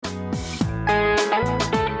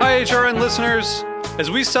HRN listeners.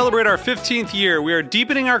 As we celebrate our 15th year, we are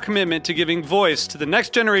deepening our commitment to giving voice to the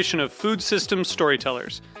next generation of food systems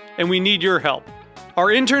storytellers, and we need your help. Our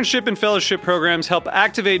internship and fellowship programs help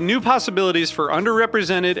activate new possibilities for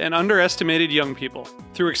underrepresented and underestimated young people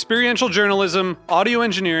through experiential journalism, audio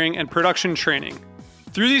engineering, and production training.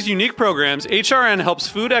 Through these unique programs, HRN helps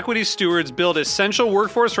food equity stewards build essential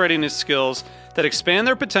workforce readiness skills that expand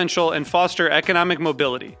their potential and foster economic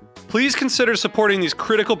mobility. Please consider supporting these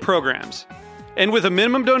critical programs. And with a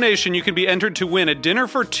minimum donation, you can be entered to win a dinner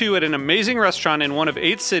for two at an amazing restaurant in one of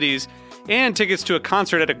 8 cities and tickets to a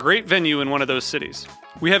concert at a great venue in one of those cities.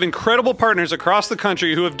 We have incredible partners across the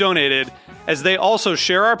country who have donated, as they also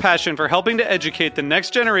share our passion for helping to educate the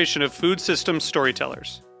next generation of food systems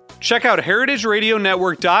storytellers. Check out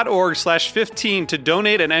heritageradionetwork.org/15 to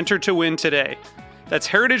donate and enter to win today. That's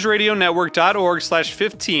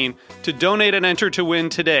heritageradionetwork.org/15 to donate and enter to win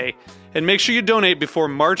today. And make sure you donate before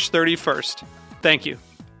March 31st. Thank you.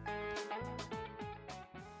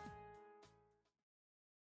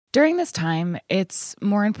 During this time, it's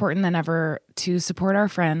more important than ever to support our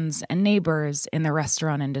friends and neighbors in the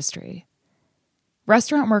restaurant industry.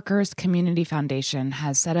 Restaurant Workers Community Foundation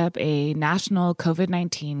has set up a national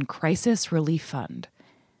COVID-19 crisis relief fund.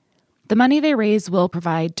 The money they raise will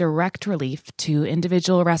provide direct relief to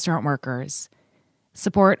individual restaurant workers,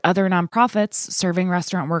 support other nonprofits serving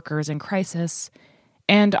restaurant workers in crisis,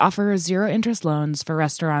 and offer zero-interest loans for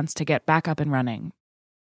restaurants to get back up and running.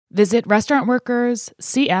 Visit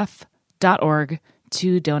restaurantworkerscf.org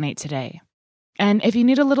to donate today. And if you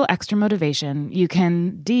need a little extra motivation, you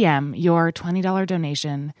can DM your $20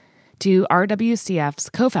 donation to RWCF's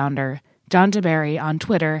co-founder, John DeBerry, on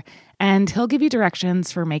Twitter, and he'll give you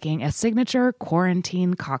directions for making a signature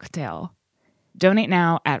quarantine cocktail. Donate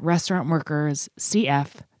now at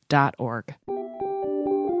restaurantworkerscf.org.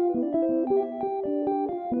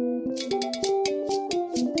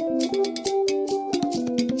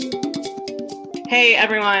 Hey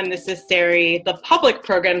everyone, this is Sari, the Public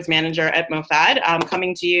Programs Manager at MoFad,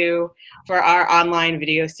 coming to you for our online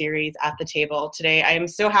video series At the Table. Today I am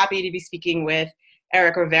so happy to be speaking with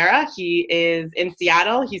Eric Rivera. He is in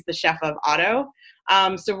Seattle. He's the chef of Otto.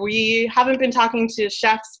 So we haven't been talking to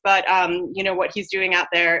chefs, but what he's doing out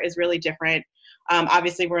there is really different.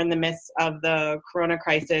 Obviously, we're in the midst of the corona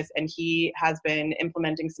crisis, and he has been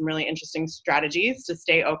implementing some really interesting strategies to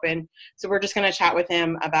stay open. So we're just going to chat with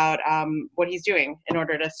him about what he's doing in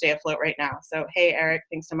order to stay afloat right now. So, hey, Eric,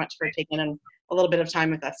 thanks so much for taking a little bit of time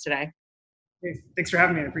with us today. Hey, thanks for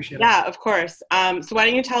having me. I appreciate it. Yeah, of course. So why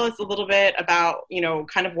don't you tell us a little bit about,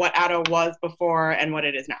 kind of what Otto was before and what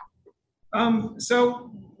it is now?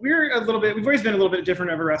 So we've always been a little bit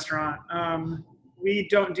different of a restaurant. We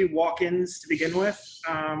don't do walk-ins to begin with.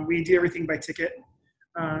 We do everything by ticket.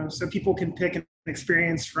 So people can pick an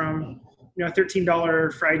experience from, a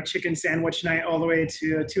 $13 fried chicken sandwich night all the way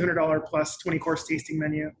to a $200 plus 20-course tasting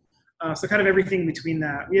menu. So kind of everything between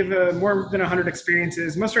that. We have more than 100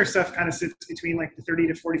 experiences. Most of our stuff kind of sits between like the $30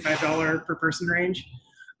 to $45 per person range.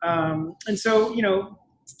 And so,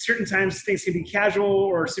 certain times things can be casual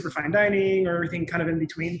or super fine dining or everything kind of in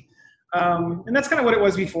between. And that's kind of what it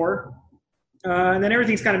was before. And then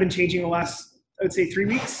everything's kind of been changing the last, I would say, 3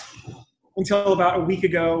 weeks until about a week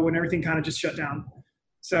ago when everything kind of just shut down.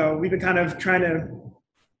 So we've been kind of trying to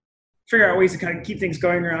figure out ways to kind of keep things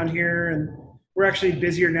going around here. And we're actually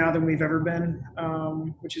busier now than we've ever been,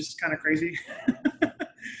 which is kind of crazy.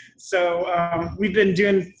 So we've been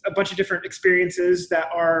doing a bunch of different experiences that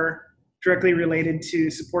are directly related to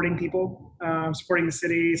supporting people, supporting the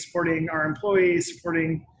city, supporting our employees,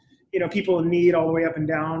 supporting people in need all the way up and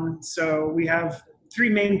down. So we have 3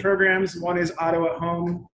 main programs. One is Otto at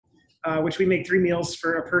Home, which we make 3 meals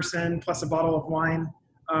for a person plus a bottle of wine.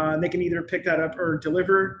 They can either pick that up or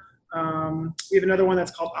deliver. We have another one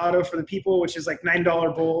that's called Otto for the People, which is like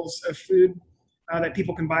 $9 bowls of food that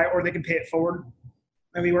people can buy, or they can pay it forward.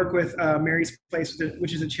 And we work with Mary's Place,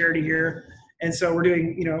 which is a charity here. And so we're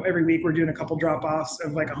doing, every week we're doing a couple drop-offs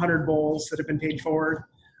of like 100 bowls that have been paid forward,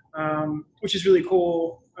 which is really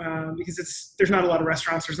cool because there's not a lot of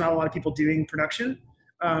restaurants, there's not a lot of people doing production.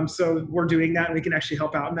 So we're doing that and we can actually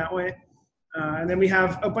help out in that way. And then we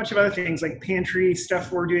have a bunch of other things like pantry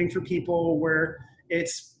stuff we're doing for people where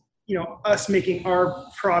it's, us making our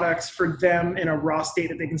products for them in a raw state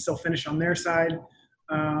that they can still finish on their side.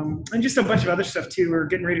 And just a bunch of other stuff too. We're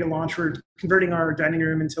getting ready to launch. We're converting our dining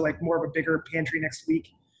room into like more of a bigger pantry next week.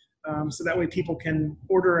 So that way people can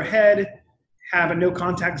order ahead, have a no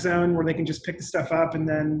contact zone where they can just pick the stuff up and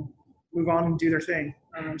then move on and do their thing.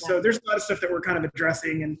 So there's a lot of stuff that we're kind of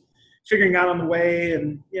addressing and figuring out on the way.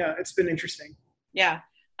 And yeah, it's been interesting. Yeah.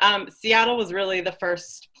 Seattle was really the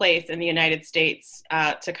first place in the United States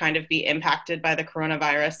to kind of be impacted by the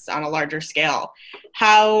coronavirus on a larger scale.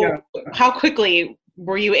 How quickly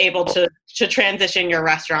were you able to transition your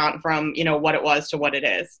restaurant from, what it was to what it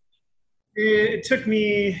is? It took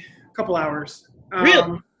me a couple hours.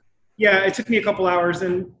 Really? Yeah, it took me a couple hours,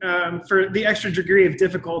 and for the extra degree of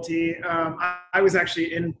difficulty, I was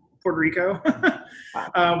actually in Puerto Rico.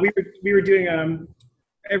 We were doing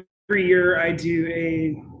every year. I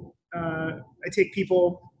take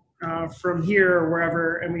people from here or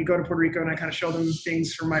wherever, and we go to Puerto Rico, and I kind of show them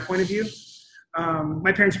things from my point of view.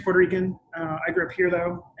 My parents are Puerto Rican. I grew up here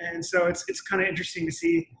though, and so it's kind of interesting to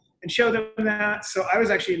see and show them that. So I was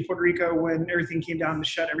actually in Puerto Rico when everything came down to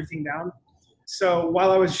shut everything down. So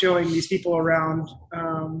while I was showing these people around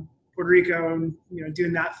Puerto Rico and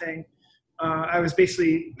doing that thing, I was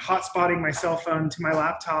basically hotspotting my cell phone to my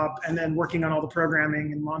laptop and then working on all the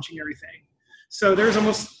programming and launching everything. So there's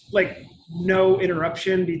almost like no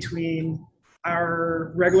interruption between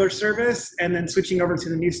our regular service and then switching over to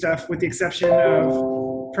the new stuff, with the exception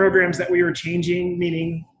of programs that we were changing,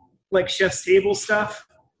 meaning like chef's table stuff,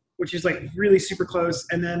 which is like really super close.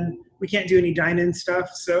 And then we can't do any dine-in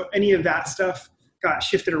stuff. So any of that stuff got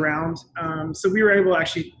shifted around. So we were able to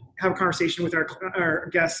actually have a conversation with our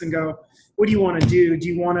guests and go, what do you want to do? Do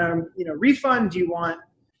you want to, refund? Do you want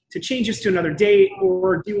to change this to another date?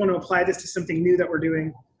 Or do you want to apply this to something new that we're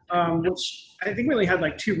doing? Which I think we only had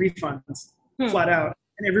like 2 refunds flat out.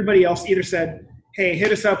 And everybody else either said, hey,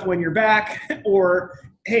 hit us up when you're back, or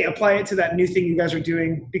hey, apply it to that new thing you guys are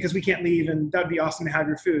doing because we can't leave and that'd be awesome to have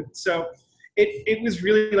your food. So it was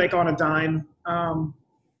really like on a dime.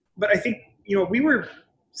 But I think, we were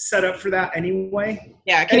set up for that anyway.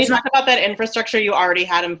 Yeah. Can you talk about that infrastructure you already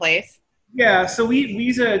had in place? Yeah. So we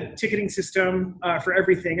use a ticketing system for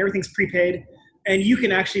everything. Everything's prepaid, and you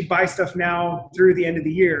can actually buy stuff now through the end of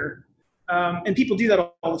the year. And people do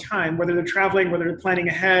that all the time, whether they're traveling, whether they're planning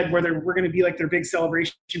ahead, whether we're going to be like their big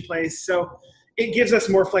celebration place. So it gives us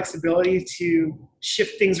more flexibility to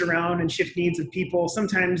shift things around and shift needs of people.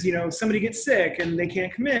 Sometimes, somebody gets sick and they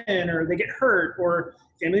can't come in, or they get hurt, or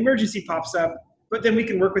family emergency pops up, but then we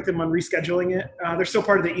can work with them on rescheduling it. They're still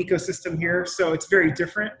part of the ecosystem here, so it's very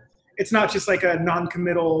different. It's not just like a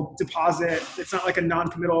non-committal deposit. It's not like a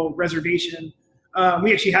non-committal reservation.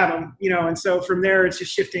 We actually have them, and so from there, it's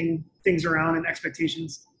just shifting things around and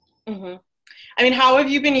expectations. Mm-hmm. I mean, how have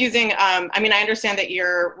you been using, I understand that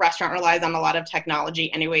your restaurant relies on a lot of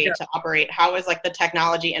technology anyway to operate. How is like the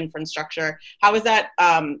technology infrastructure? How has that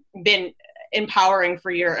been empowering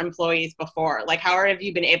for your employees before? Like, how have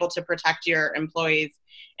you been able to protect your employees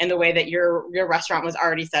in the way that your restaurant was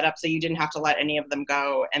already set up so you didn't have to let any of them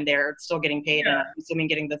go and they're still getting paid and I'm assuming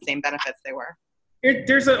getting the same benefits they were?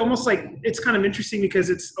 There's almost like, it's kind of interesting because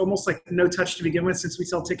it's almost like no touch to begin with, since we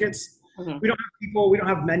sell tickets. Mm-hmm. We don't have people, we don't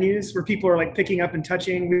have menus where people are like picking up and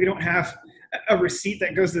touching. We don't have a receipt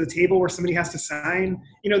that goes to the table where somebody has to sign.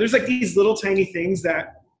 There's like these little tiny things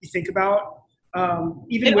that you think about.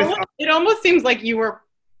 It almost seems like you were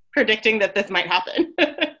predicting that this might happen.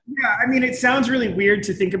 Yeah, it sounds really weird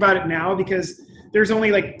to think about it now because there's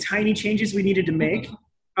only like tiny changes we needed to make.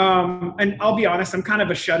 And I'll be honest, I'm kind of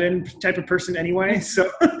a shut-in type of person anyway.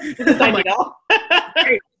 So I'm like,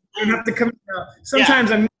 hey, I have to come.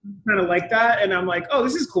 Sometimes I'm kind of like that, and I'm like, oh,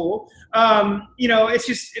 this is cool. It's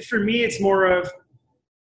just, for me, it's more of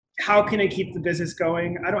how can I keep the business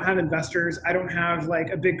going? I don't have investors. I don't have like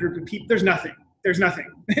a big group of people. There's nothing.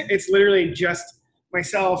 It's literally just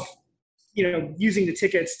myself, using the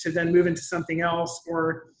tickets to then move into something else,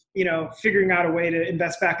 or, figuring out a way to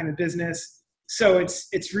invest back in the business. So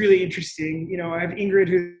it's really interesting. I have Ingrid,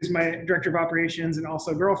 who's my director of operations and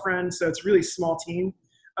also girlfriend. So it's a really small team.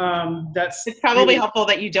 It's probably really helpful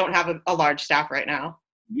that you don't have a large staff right now.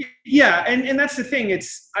 Yeah. And that's the thing.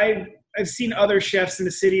 I've seen other chefs in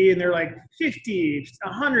the city and they're like 50,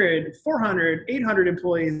 100, 400, 800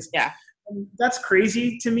 employees. Yeah. And that's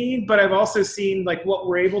crazy to me, but I've also seen like what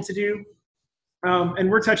we're able to do. And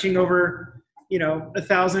we're touching over,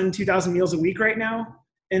 1,000, 2,000 meals a week right now.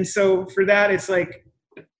 And so for that, it's like,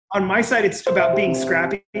 on my side, it's about being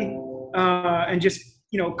scrappy and just,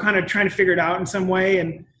 kind of trying to figure it out in some way,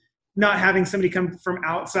 and not having somebody come from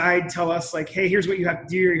outside tell us like, hey, here's what you have to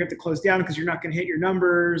do. You have to close down because you're not going to hit your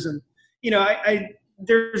numbers. And,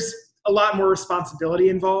 there's a lot more responsibility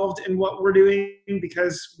involved in what we're doing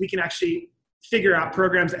because we can actually figure out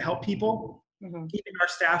programs that help people, even our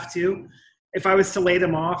staff too. If I was to lay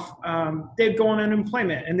them off, they'd go on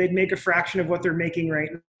unemployment and they'd make a fraction of what they're making right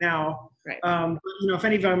now. Right. If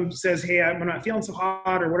any of them says, hey, I'm not feeling so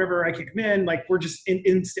hot or whatever, I can come in, like we're just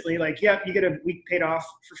instantly like, yep, you get a week paid off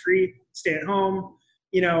for free, stay at home.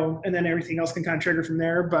 and then everything else can kind of trigger from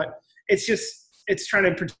there. But it's trying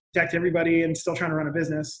to protect everybody and still trying to run a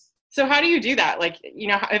business. So how do you do that? Like,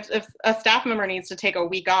 if a staff member needs to take a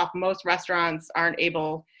week off, most restaurants aren't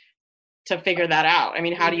able to figure that out. I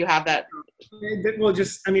mean, how do you have that? We'll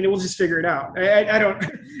just figure it out. I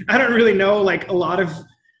don't really know like a lot of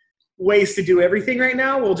ways to do everything right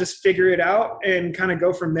now. We'll just figure it out and kind of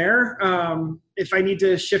go from there. If I need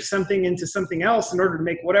to shift something into something else in order to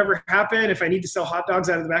make whatever happen, if I need to sell hot dogs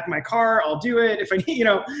out of the back of my car, I'll do it. If I need,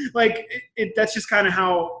 that's just kind of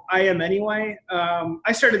how I am anyway.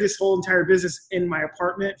 I started this whole entire business in my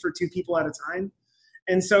apartment for 2 people at a time.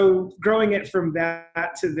 And so growing it from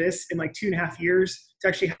that to this in like 2.5 years to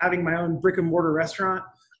actually having my own brick and mortar restaurant,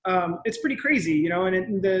 it's pretty crazy,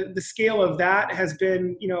 and the scale of that has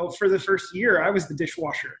been, for the first year, I was the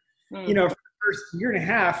dishwasher, for the first 1.5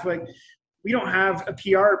 years, like we don't have a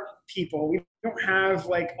PR people. We don't have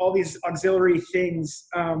like all these auxiliary things,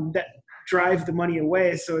 that drive the money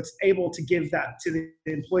away. So it's able to give that to the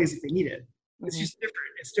employees if they need it. It's just different.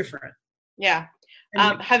 It's different. Yeah.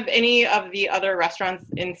 Have any of the other restaurants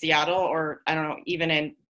in Seattle, or I don't know, even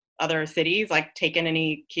in other cities, like taken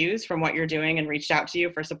any cues from what you're doing and reached out to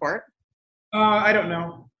you for support? I don't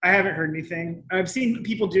know. I haven't heard anything. I've seen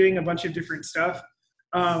people doing a bunch of different stuff.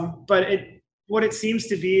 But what it seems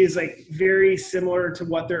to be is like very similar to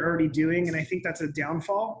what they're already doing. And I think that's a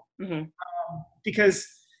downfall, because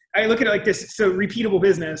I look at it like this. It's a repeatable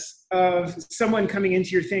business of someone coming into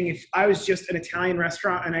your thing. If I was just an Italian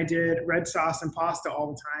restaurant and I did red sauce and pasta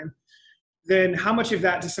all the time, then how much of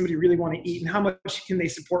that does somebody really want to eat, and how much can they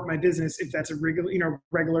support my business if that's a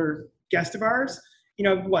regular guest of ours?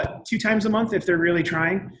 2 times a month if they're really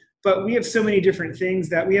trying. But we have so many different things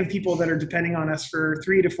that we have people that are depending on us for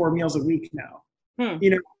 3 to 4 meals a week now.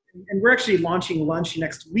 And we're actually launching lunch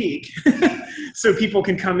next week, so people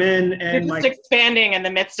can come in and you're just expanding in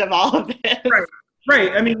the midst of all of this.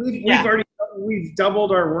 Right. I mean, we've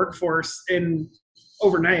doubled our workforce in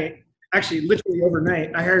overnight. Actually, literally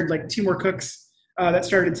overnight. I hired like 2 more cooks that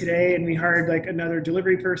started today, and we hired like another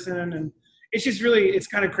delivery person. And it's just it's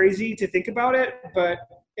kind of crazy to think about it, but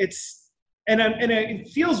it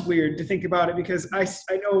feels weird to think about it because I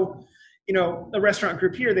know, a restaurant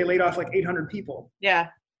group here, they laid off like 800 people. Yeah.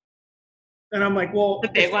 And I'm like, well, the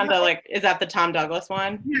big one, is that the Tom Douglas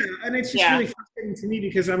one? Yeah. And it's just really frustrating to me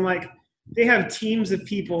because I'm like, they have teams of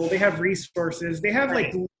people, they have resources, they have like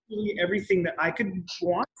literally everything that I could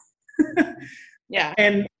want. Yeah.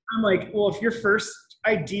 And I'm like, well, if your first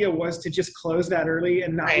idea was to just close that early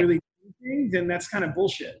and not really do anything, then that's kind of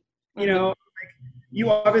bullshit. You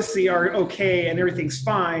obviously are okay and everything's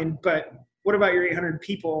fine, but what about your 800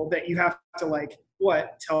 people that you have to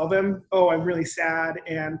tell them, oh, I'm really sad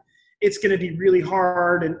and it's going to be really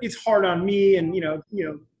hard and it's hard on me and,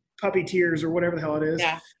 puppy tears or whatever the hell it is.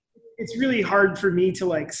 Yeah. It's really hard for me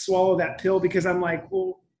to swallow that pill because I'm like,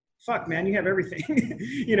 well, fuck, man, you have everything,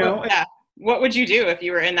 Well, yeah. What would you do if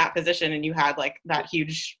you were in that position and you had that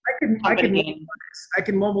huge I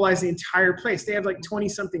could mobilize the entire place. They have 20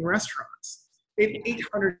 something restaurants. They have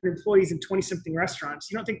 800 employees in 20 something restaurants.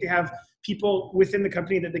 You don't think they have people within the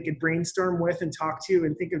company that they could brainstorm with and talk to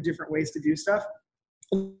and think of different ways to do stuff?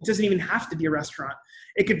 It doesn't even have to be a restaurant.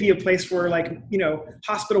 It could be a place where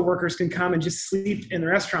hospital workers can come and just sleep in the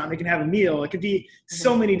restaurant. They can have a meal. It could be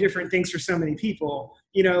so many different things for so many people.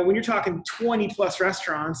 When you're talking 20 plus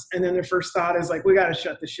restaurants and then their first thought is we got to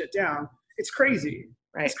shut this shit down. It's crazy.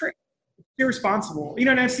 Right. It's crazy. It's irresponsible.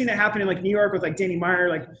 And I've seen it happen in New York with Danny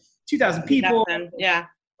Meyer, 2,000 people. Yeah.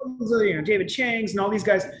 David Chang's and all these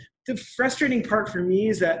guys. The frustrating part for me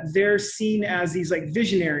is that they're seen as these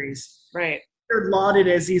visionaries. Right. They're lauded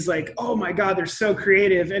as these oh my God, they're so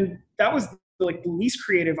creative. And that was the least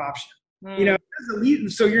creative option.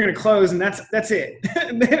 So you're going to close and that's it.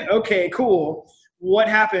 Okay, cool. What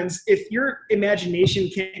happens if your imagination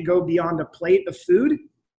can't go beyond a plate of food?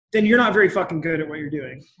 Then you're not very fucking good at what you're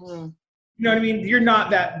doing. You know what I mean? You're not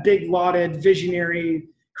that big lauded, visionary,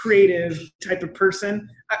 creative type of person.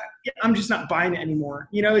 I'm just not buying it anymore.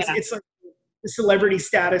 It's the celebrity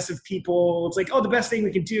status of people. It's the best thing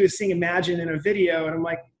we can do is sing Imagine in a video. And I'm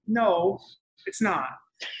like, no, it's not.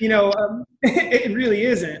 It really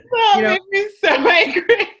isn't. Well, it makes me so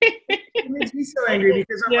angry. It makes me so angry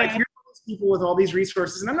because I'm here's all these people with all these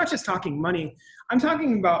resources. And I'm not just talking money. I'm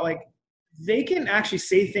talking about they can actually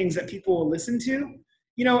say things that people will listen to,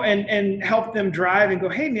 and help them drive and go,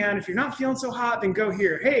 hey man, if you're not feeling so hot, then go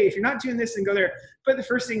here. Hey, if you're not doing this, then go there. But the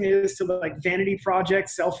first thing is to vanity project,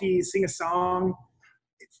 selfies, sing a song.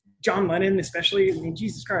 John Lennon, especially,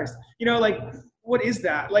 Jesus Christ, what is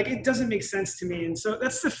that? It doesn't make sense to me. And so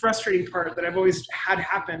that's the frustrating part that I've always had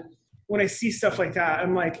happen when I see stuff like that,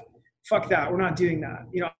 I'm like, fuck that. We're not doing that.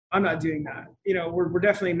 I'm not doing that. We're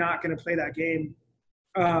definitely not going to play that game.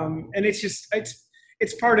 And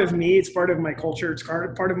it's part of me. It's part of my culture. It's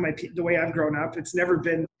part of the way I've grown up. It's never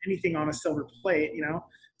been anything on a silver plate.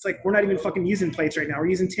 It's like, we're not even fucking using plates right now. We're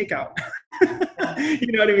using takeout.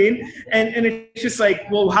 You know what I mean? And it's just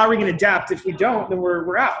like, well, how are we going to adapt? If we don't, then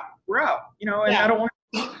we're out. We're out. And I don't want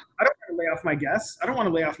to lay off my guests. I don't want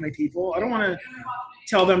to lay off my people. I don't want to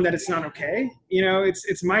tell them that it's not okay.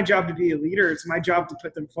 It's my job to be a leader. It's my job to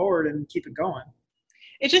put them forward and keep it going.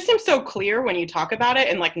 It just seems so clear when you talk about it,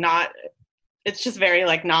 and like it's just very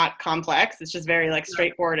like not complex. It's just very like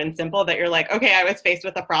straightforward and simple that you're like, okay, I was faced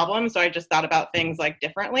with a problem, so I just thought about things like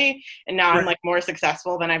differently, and now I'm like more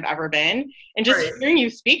successful than I've ever been. And just hearing you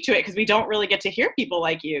speak to it, because we don't really get to hear people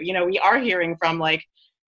like you. We are hearing from like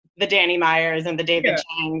the Danny Meyers and the David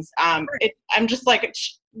Changs. I'm just like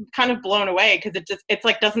kind of blown away, because it's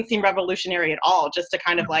like doesn't seem revolutionary at all, just to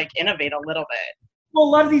kind of like innovate a little bit. Well, a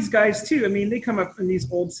lot of these guys too, I mean, they come up in these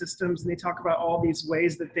old systems and they talk about all these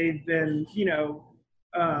ways that they've been,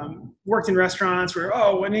 worked in restaurants where,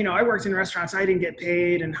 when, I worked in restaurants, I didn't get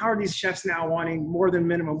paid. And how are these chefs now wanting more than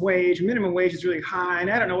minimum wage? Minimum wage is really high and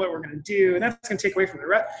I don't know what we're going to do. And that's going to take away from the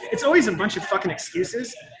rest. It's always a bunch of fucking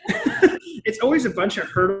excuses. It's always a bunch of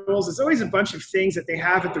hurdles. It's always a bunch of things that they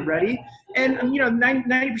have at the ready. And,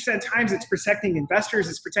 90% of times it's protecting investors.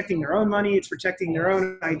 It's protecting their own money. It's protecting their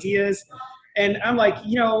own ideas. And I'm like,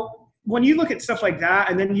 when you look at stuff like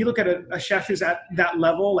that, and then you look at a chef who's at that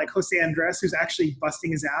level, like Jose Andres, who's actually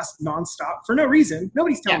busting his ass nonstop for no reason.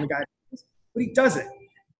 Nobody's telling the guy, but he does it.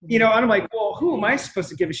 And I'm like, well, who am I supposed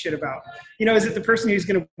to give a shit about? Is it the person who's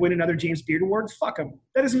going to win another James Beard Award? Fuck him.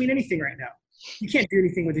 That doesn't mean anything right now. You can't do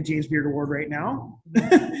anything with a James Beard Award right now.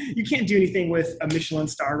 You can't do anything with a Michelin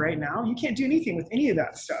star right now. You can't do anything with any of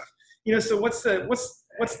that stuff. So what's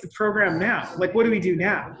the program now? Like, what do we do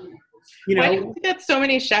now? Why do you think that so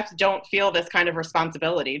many chefs don't feel this kind of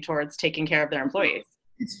responsibility towards taking care of their employees?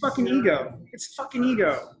 It's fucking ego. It's fucking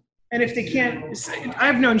ego. And if they can't,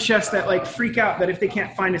 I've known chefs that like freak out that if they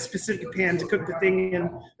can't find a specific pan to cook the thing in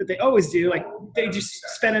that they always do, like they just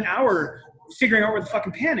spend an hour figuring out where the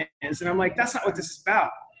fucking pan is. And I'm like, that's not what this is about.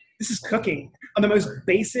 This is cooking on the most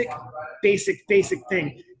basic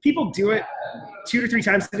thing. People do it 2 to 3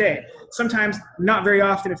 times a day. Sometimes not very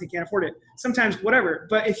often if they can't afford it. Sometimes whatever.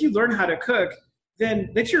 But if you learn how to cook, then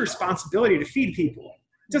that's your responsibility to feed people.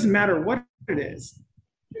 It doesn't matter what it is.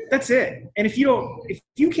 That's it. And if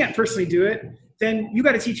you can't personally do it, then you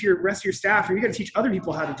got to teach your rest of your staff, or you got to teach other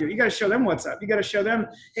people how to do it. You got to show them what's up. You got to show them,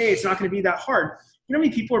 hey, it's not going to be that hard. You know how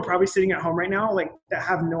many people are probably sitting at home right now, like that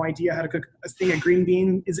have no idea how to cook a thing of green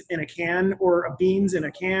bean is in a can, or a beans in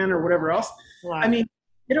a can, or whatever else. Wow. I mean,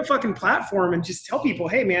 hit a fucking platform and just tell people,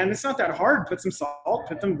 hey man, it's not that hard. Put some salt,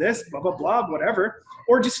 put them this, blah, blah, blah, whatever.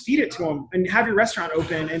 Or just feed it to them and have your restaurant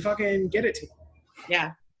open and fucking get it to them.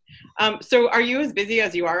 Yeah. So are you as busy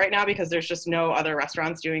as you are right now because there's just no other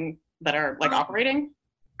restaurants that are like operating?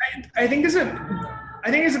 I think it's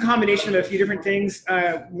a combination of a few different things.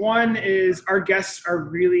 One is our guests are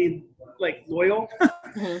really like loyal.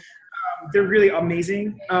 Mm-hmm. They're really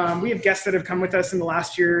amazing. We have guests that have come with us in the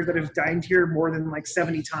last year that have dined here more than like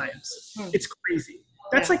 70 times. It's crazy.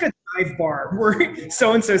 That's like a dive bar where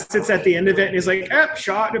so-and-so sits at the end of it and is like,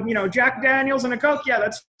 shot of, Jack Daniels and a Coke. Yeah,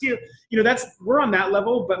 that's you. We're on that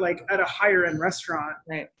level, but like at a higher end restaurant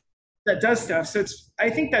that does stuff. So I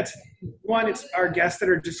think that's one, it's our guests that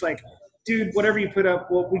are just like, dude, whatever you put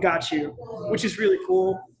up, well, we got you, which is really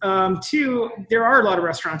cool. 2, there are a lot of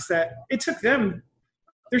restaurants that it took them.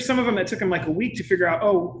 There's some of them that took them like a week to figure out,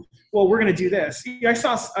 oh, well, we're going to do this. I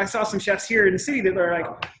saw some chefs here in the city that are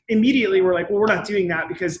like, immediately were like, well, we're not doing that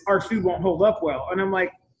because our food won't hold up well. And I'm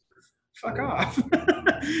like, fuck off.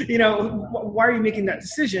 Why are you making that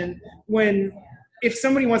decision when if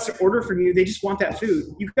somebody wants to order from you, they just want that food.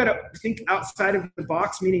 You've got to think outside of the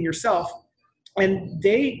box, meaning yourself, and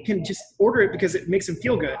they can just order it because it makes them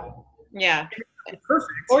feel good. Yeah.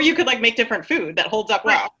 Perfect. Or you could like make different food that holds up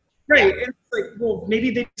well. Right. Yeah. It's like, well,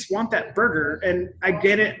 maybe they just want that burger, and I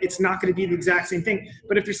get it. It's not going to be the exact same thing.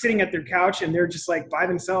 But if they're sitting at their couch and they're just like by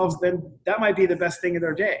themselves, then that might be the best thing of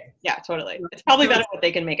their day. Yeah, totally. It's probably better what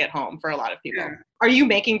they can make at home for a lot of people. Yeah. Are you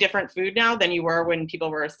making different food now than you were when people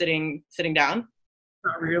were sitting down?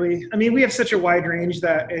 Not really. I mean, we have such a wide range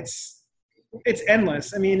that it's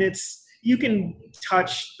endless. I mean, you can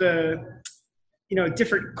touch the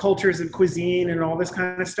different cultures of cuisine and all this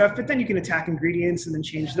kind of stuff, but then you can attack ingredients and then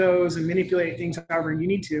change those and manipulate things however you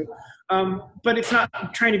need to. But it's not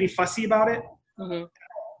trying to be fussy about it. Mm-hmm.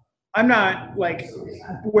 I'm not like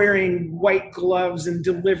wearing white gloves and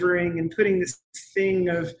delivering and putting this thing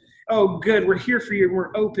of oh, good, we're here for you,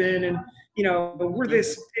 we're open, and we're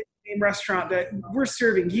this big name restaurant that we're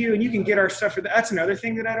serving you, and you can get our stuff for that. That's another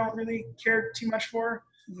thing that I don't really care too much for,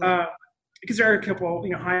 because there are a couple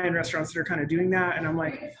high-end restaurants that are kind of doing that, and I'm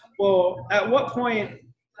like, well, at what point?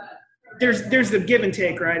 There's the give and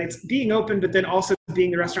take, right? It's being open, but then also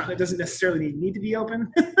being the restaurant that doesn't necessarily need to be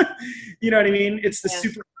open. You know what I mean? It's the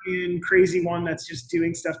super crazy one that's just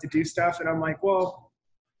doing stuff to do stuff. And I'm like, well,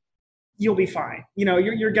 you'll be fine.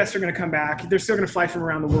 Your guests are going to come back. They're still going to fly from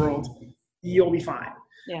around the world. You'll be fine.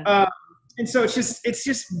 Yeah. And so it's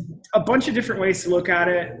just a bunch of different ways to look at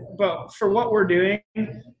it. But for what we're doing,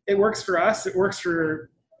 it works for us. It works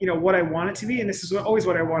for, what I want it to be. And this is always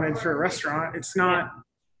what I wanted for a restaurant. It's not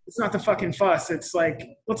the fucking fuss. It's like,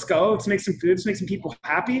 let's go. Let's make some food. Let's make some people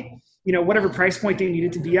happy. Whatever price point they need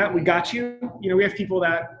it to be at, we got you. We have people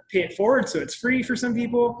that pay it forward, so it's free for some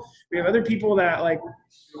people. We have other people that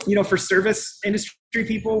for service industry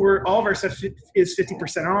people, all of our stuff is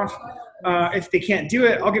 50% off. If they can't do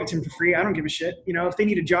it, I'll give it to them for free. I don't give a shit. If they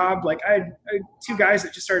need a job, I had 2 guys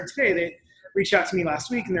that just started today. They reached out to me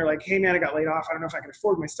last week and they're like, hey man, I got laid off. I don't know if I can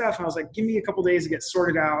afford my stuff. And I was like, give me a couple days to get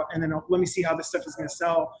sorted out. And then let me see how this stuff is going to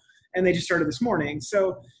sell. And they just started this morning.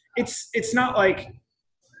 So it's not like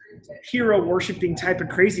hero worshiping type of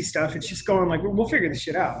crazy stuff. It's just going like, we'll figure this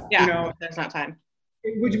shit out. Yeah. There's not time.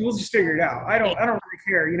 We'll just figure it out. I don't really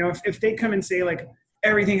care. If they come and say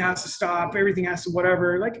everything has to stop, everything has to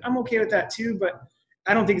whatever, I'm okay with that too, but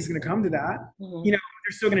I don't think it's going to come to that. Mm-hmm.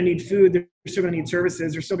 They're still going to need food. They're still going to need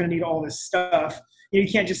services. They're still going to need all this stuff.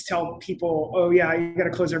 You can't just tell people, oh yeah, you got to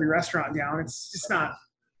close every restaurant down. It's just not,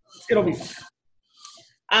 it'll be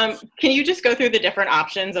fine. Can you just go through the different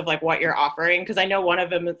options of what you're offering? Because I know one of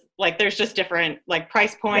them is there's just different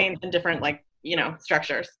price points and different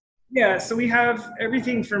structures. Yeah, so we have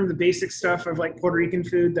everything from the basic stuff of Puerto Rican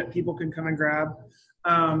food that people can come and grab.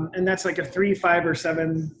 And that's a 3, 5, or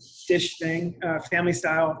 7 dish thing, family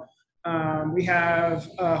style. We have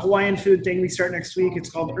a Hawaiian food thing we start next week. It's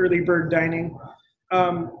called Early Bird Dining.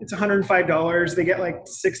 It's $105. They get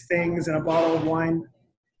 6 things and a bottle of wine.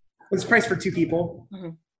 It's priced for 2 people.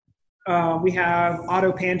 Mm-hmm. We have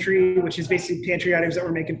Auto Pantry, which is basically pantry items that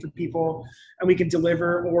we're making for people, and we can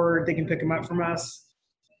deliver or they can pick them up from us.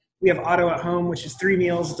 We have Auto at Home, which is 3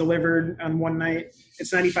 meals delivered on one night.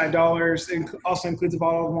 It's $95. It also includes a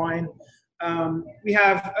bottle of wine. We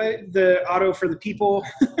have the Auto for the People,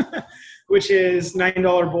 which is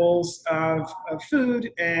 $9 bowls of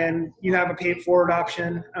food, and you have a pay it forward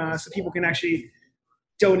option, so people can actually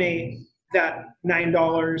donate that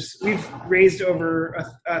 $9. We've raised over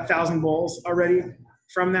 1,000 bowls already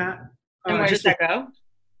from that. And where does that go?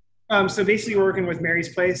 So basically we're working with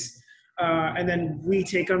Mary's Place, and then we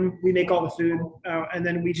take them, we make all the food, and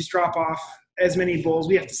then we just drop off as many bowls.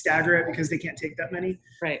 We have to stagger it because they can't take that many.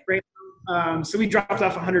 Right. So we dropped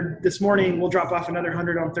off 100 this morning. We'll drop off another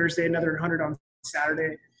 100 on Thursday, another 100 on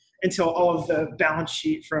Saturday, until all of the balance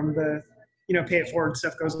sheet from the, pay it forward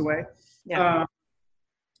stuff goes away. Yeah.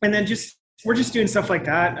 And then we're just doing stuff like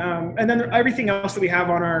that. And then everything else that we have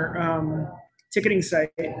on our ticketing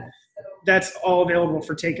site, that's all available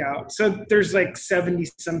for takeout. So there's 70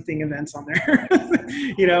 something events on there,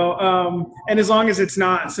 and as long as it's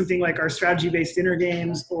not something like our strategy based dinner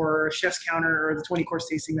games or chef's counter or the 20 course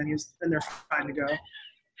tasting menus, then they're fine to go.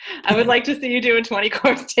 I would like to see you do a 20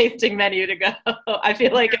 course tasting menu to go. I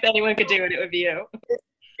feel like if anyone could do it, it would be you.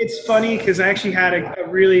 It's funny because I actually had a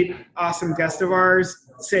really awesome guest of ours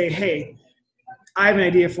say, hey, I have an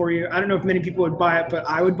idea for you. I don't know if many people would buy it, but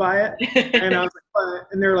I would buy it. And I was like, what?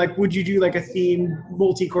 And they're like, would you do a themed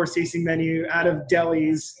multi-course tasting menu out of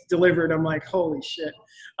delis delivered? I'm like, holy shit.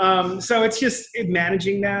 So it's just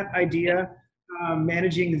managing that idea,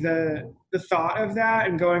 managing the thought of that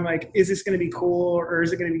and going is this going to be cool or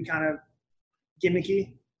is it going to be kind of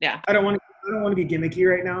gimmicky? Yeah. I don't want to be gimmicky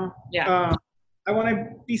right now. Yeah. I want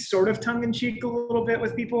to be sort of tongue in cheek a little bit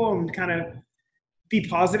with people and kind of be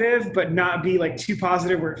positive, but not be too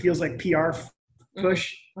positive where it feels like PR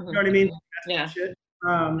push. Mm-hmm. You know what I mean? That's shit.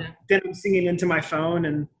 Then I'm singing into my phone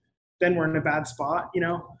and then we're in a bad spot,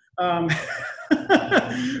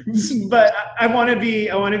 but I want to be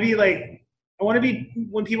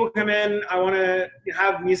when people come in, I want to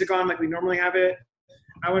have music on like we normally have it.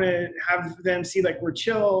 I want to have them see we're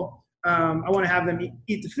chill. I want to have them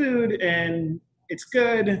eat the food and it's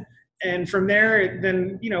good. And from there,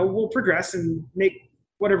 then, we'll progress and make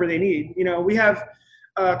whatever they need. We have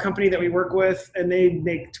a company that we work with and they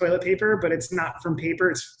make toilet paper, but it's not from paper,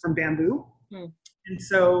 it's from bamboo. And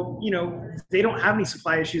so, they don't have any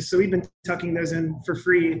supply issues. So we've been tucking those in for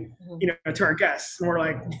free, to our guests. And we're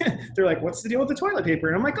like, they're like, what's the deal with the toilet paper?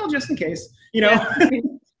 And I'm like, oh, just in case,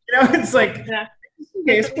 It's like, Yeah.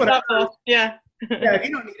 okay, so whatever. Yeah. Yeah, if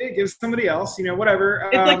you don't need it, give somebody else, whatever.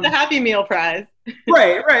 It's like the Happy Meal prize.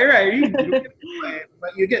 Right. You get toy,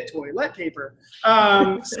 but you get toilet paper.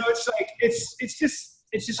 So it's like it's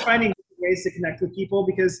just finding ways to connect with people,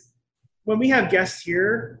 because when we have guests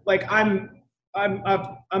here, like I'm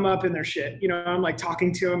up in their shit. I'm like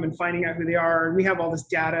talking to them and finding out who they are, and we have all this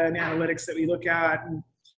data and analytics that we look at, and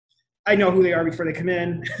I know who they are before they come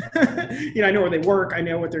in. I know where they work. I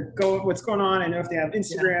know what's going on. I know if they have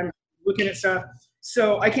Instagram. Looking at stuff.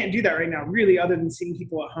 So I can't do that right now, really, other than seeing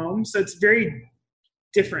people at home. So it's very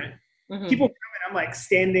different. Mm-hmm. People come in, I'm like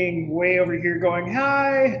standing way over here going,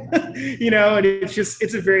 hi, and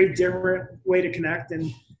it's a very different way to connect,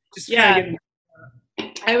 and just kind of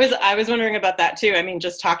I was wondering about that too. I mean,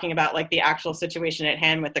 just talking about like the actual situation at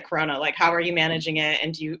hand with the corona, like how are you managing it,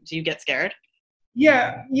 and do you get scared?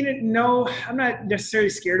 Yeah, no, I'm not necessarily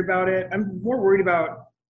scared about it. I'm more worried about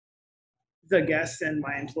the guests and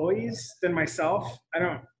my employees than myself. I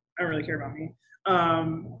don't really care about me.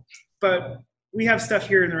 But we have stuff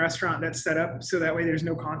here in the restaurant that's set up so that way there's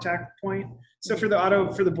no contact point. So for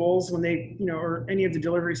the bowls, when they, or any of the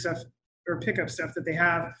delivery stuff or pickup stuff that they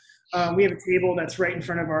have, we have a table that's right in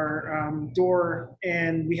front of our door,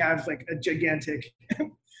 and we have like a gigantic,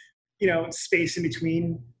 space in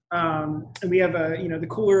between. And we have the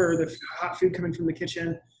cooler or the hot food coming from the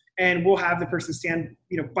kitchen. And we'll have the person stand,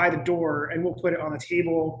 by the door, and we'll put it on the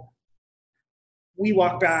table. We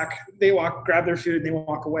walk back, they grab their food, and they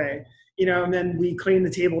walk away, and then we clean the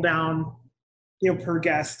table down, per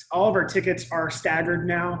guest. All of our tickets are staggered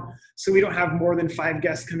now, so we don't have more than 5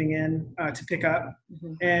 guests coming in to pick up.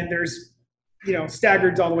 Mm-hmm. And there's,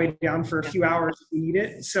 staggered all the way down for a few hours if we need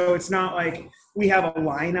it. So it's not like we have a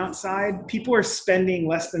line outside. People are spending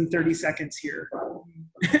less than 30 seconds here.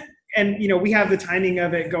 And, we have the timing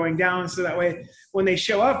of it going down, so that way when they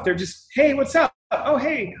show up, they're just, hey, what's up? Oh,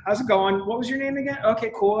 hey, how's it going? What was your name again? Okay,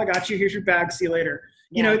 cool. I got you. Here's your bag. See you later.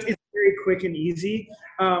 Yeah. It's very quick and easy.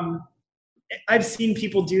 I've seen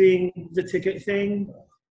people doing the ticket thing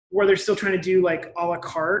where they're still trying to do like a la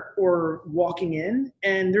carte or walking in,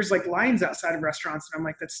 and there's like lines outside of restaurants. And I'm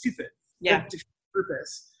like, that's stupid. Yeah. That defeats the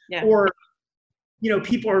purpose. Yeah. Or,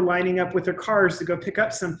 people are lining up with their cars to go pick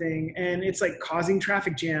up something, and it's like causing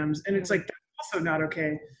traffic jams, and it's like, that's also not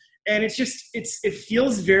okay. And it's just, it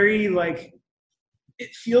feels very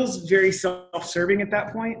self-serving at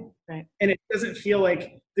that point. Right. And it doesn't feel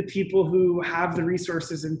like the people who have the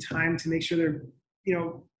resources and time to make sure their,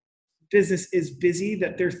 business is busy,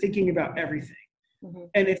 that they're thinking about everything. Mm-hmm.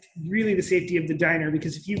 And it's really the safety of the diner,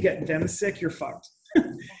 because if you get them sick, you're fucked.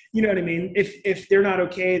 You know what I mean? If they're not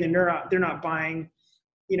okay, then they're not buying.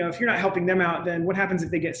 If you're not helping them out, then what happens if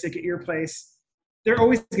they get sick at your place? They're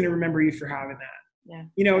always going to remember you for having that.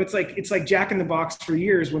 Yeah. It's like Jack in the Box for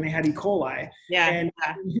years when they had E. coli. Yeah. And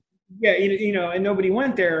and nobody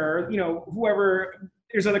went there, or whoever.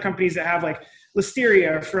 There's other companies that have like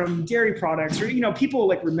listeria from dairy products, or people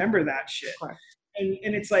like remember that shit.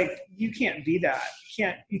 And it's like, you can't be that.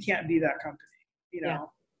 You can't be that company.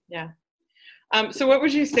 Yeah. So what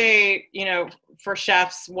would you say, for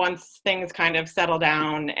chefs, once things kind of settle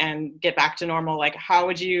down and get back to normal, like how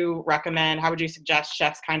would you suggest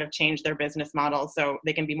chefs kind of change their business model so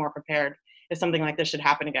they can be more prepared if something like this should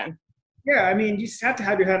happen again? Yeah, I mean, you just have to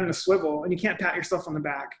have your head on a swivel, and you can't pat yourself on the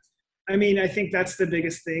back. I mean, I think that's the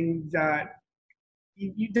biggest thing, that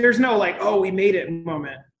there's no like, oh, we made it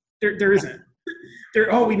moment. There isn't.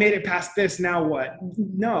 We made it past this, now what?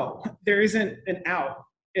 No, there isn't an out.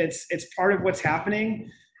 It's part of what's happening.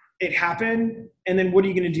 It happened, and then what are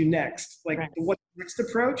you going to do next? Like, what the next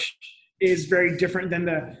approach is very different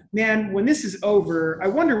than when this is over, I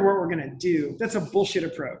wonder what we're going to do. That's a bullshit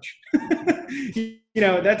approach.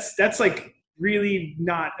 That's like really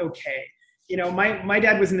not okay. My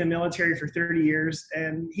dad was in the military for 30 years,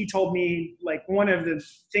 and he told me like one of the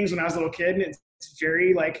things when I was a little kid, and it's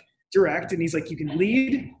very like direct, and he's like, you can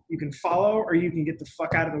lead, you can follow, or you can get the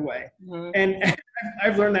fuck out of the way. Mm-hmm. And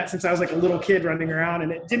I've learned that since I was like a little kid running around,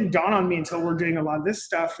 and it didn't dawn on me until we're doing a lot of this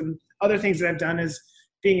stuff and other things that I've done as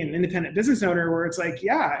being an independent business owner, where it's like,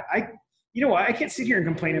 I can't sit here and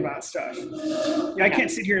complain about stuff. I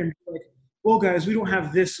can't sit here and be like, well, guys, we don't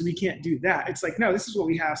have this, so we can't do that. It's like, no, this is what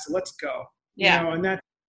we have, so let's go. Yeah. And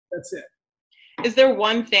that's it. Is there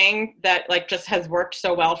one thing that like just has worked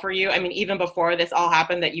so well for you? I mean, even before this all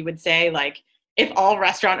happened, that you would say like, if all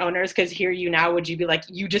restaurant owners could hear you now, would you be like,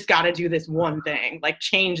 you just got to do this one thing, like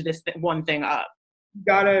change this one thing up?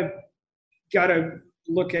 Gotta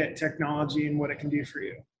look at technology and what it can do for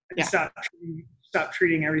you. And stop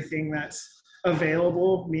treating everything that's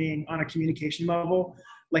available, meaning on a communication level,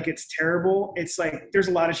 like it's terrible. It's like there's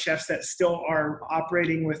a lot of chefs that still are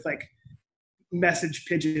operating with like message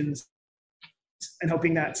pigeons and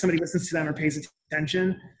hoping that somebody listens to them or pays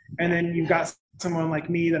attention. And then you've got someone like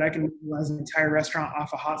me that I can realize an entire restaurant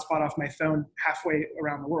off a hotspot off my phone halfway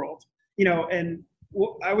around the world, and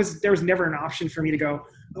there was never an option for me to go,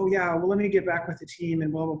 oh yeah, well, let me get back with the team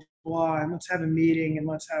and blah, blah, blah, and let's have a meeting and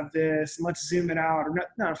let's have this and let's zoom it out, or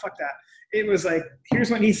no, fuck that. It was like, here's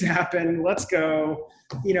what needs to happen. Let's go,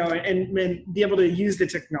 and be able to use the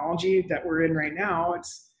technology that we're in right now.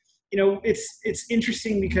 It's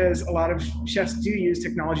interesting because a lot of chefs do use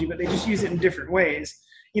technology, but they just use it in different ways.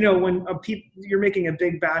 When you're making a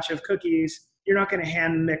big batch of cookies, you're not going to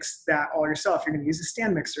hand mix that all yourself. You're going to use a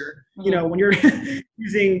stand mixer. When you're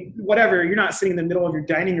using whatever, you're not sitting in the middle of your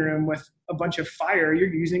dining room with a bunch of fire.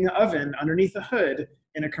 You're using an oven underneath the hood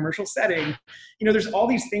in a commercial setting. There's all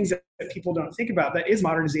these things that people don't think about. That is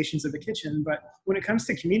modernizations of the kitchen. But when it comes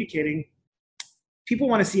to communicating, people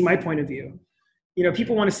want to see my point of view.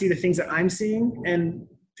 People want to see the things that I'm seeing. And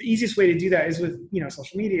the easiest way to do that is with,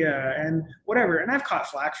 social media and whatever. And I've caught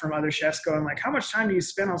flack from other chefs going like, how much time do you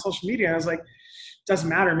spend on social media? I was like, doesn't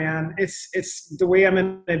matter, man. It's the way I'm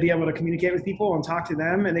going to be able to communicate with people and talk to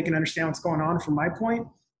them, and they can understand what's going on from my point,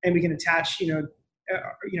 and we can attach,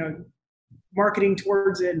 marketing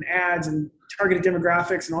towards it and ads and targeted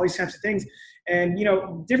demographics and all these types of things. And,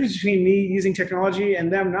 difference between me using technology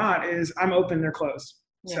and them not is I'm open, they're closed.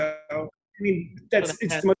 Yeah. So, it's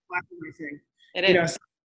the most black and white thing. It is.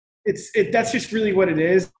 That's just really what it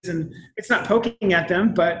is. And it's not poking at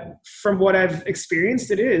them, but from what I've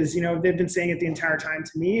experienced, it is. They've been saying it the entire time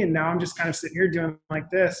to me, and now I'm just kind of sitting here doing like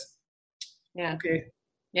this. Yeah. Okay.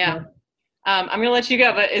 Yeah. I'm going to let you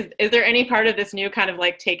go, but is there any part of this new kind of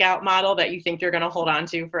like takeout model that you think you're going to hold on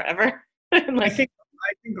to forever? I think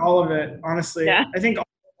all of it, honestly. Yeah. I think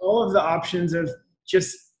all of the options of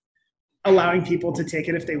just allowing people to take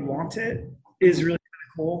it if they want it is really kind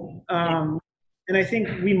of cool. And I think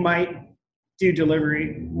we might do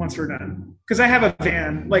delivery once we're done, because I have a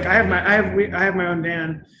van. Like I have my own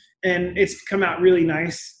van, and it's come out really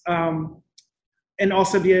nice. And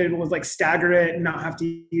also be able to like stagger it and not have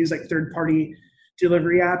to use like third-party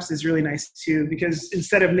delivery apps is really nice too, because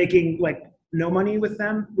instead of making like no money with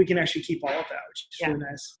them, we can actually keep all of that, which is really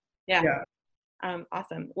nice. Yeah.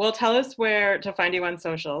 Awesome. Well, tell us where to find you on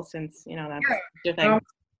social, since that's your thing.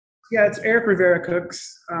 It's Eric Rivera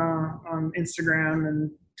Cooks on Instagram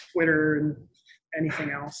and Twitter and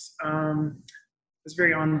anything else. It's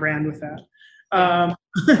very on brand with that.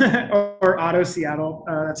 Or Auto Seattle.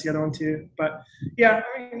 That's the other one too. But yeah,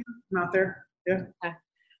 I'm out there. Yeah. Okay.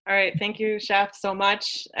 All right. Thank you, Chef, so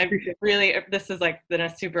much. This has like been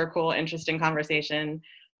a super cool, interesting conversation.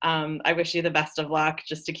 I wish you the best of luck,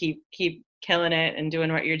 just to keep killing it and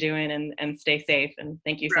doing what you're doing, and stay safe. And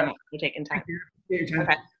thank you so much for taking time. Thank you.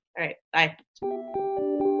 Okay. All right. Bye.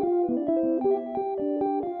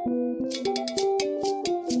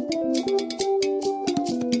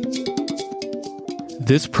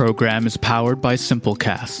 This program is powered by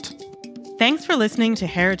Simplecast. Thanks for listening to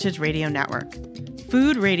Heritage Radio Network,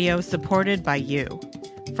 food radio supported by you.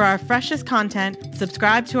 For our freshest content,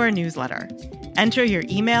 subscribe to our newsletter. Enter your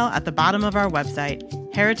email at the bottom of our website,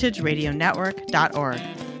 heritageradionetwork.org.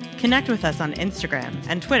 Connect with us on Instagram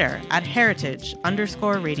and Twitter at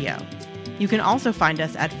heritage_radio. You can also find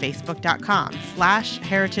us at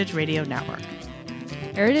facebook.com/Heritage Radio Network.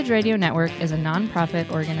 Heritage Radio Network is a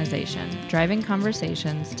nonprofit organization driving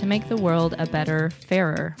conversations to make the world a better,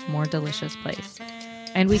 fairer, more delicious place.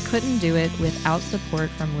 And we couldn't do it without support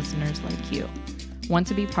from listeners like you. Want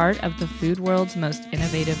to be part of the food world's most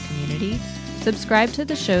innovative community? Subscribe to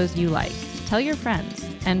the shows you like, tell your friends,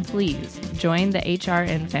 and please join the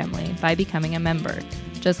HRN family by becoming a member.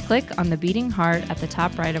 Just click on the beating heart at the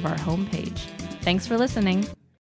top right of our homepage. Thanks for listening.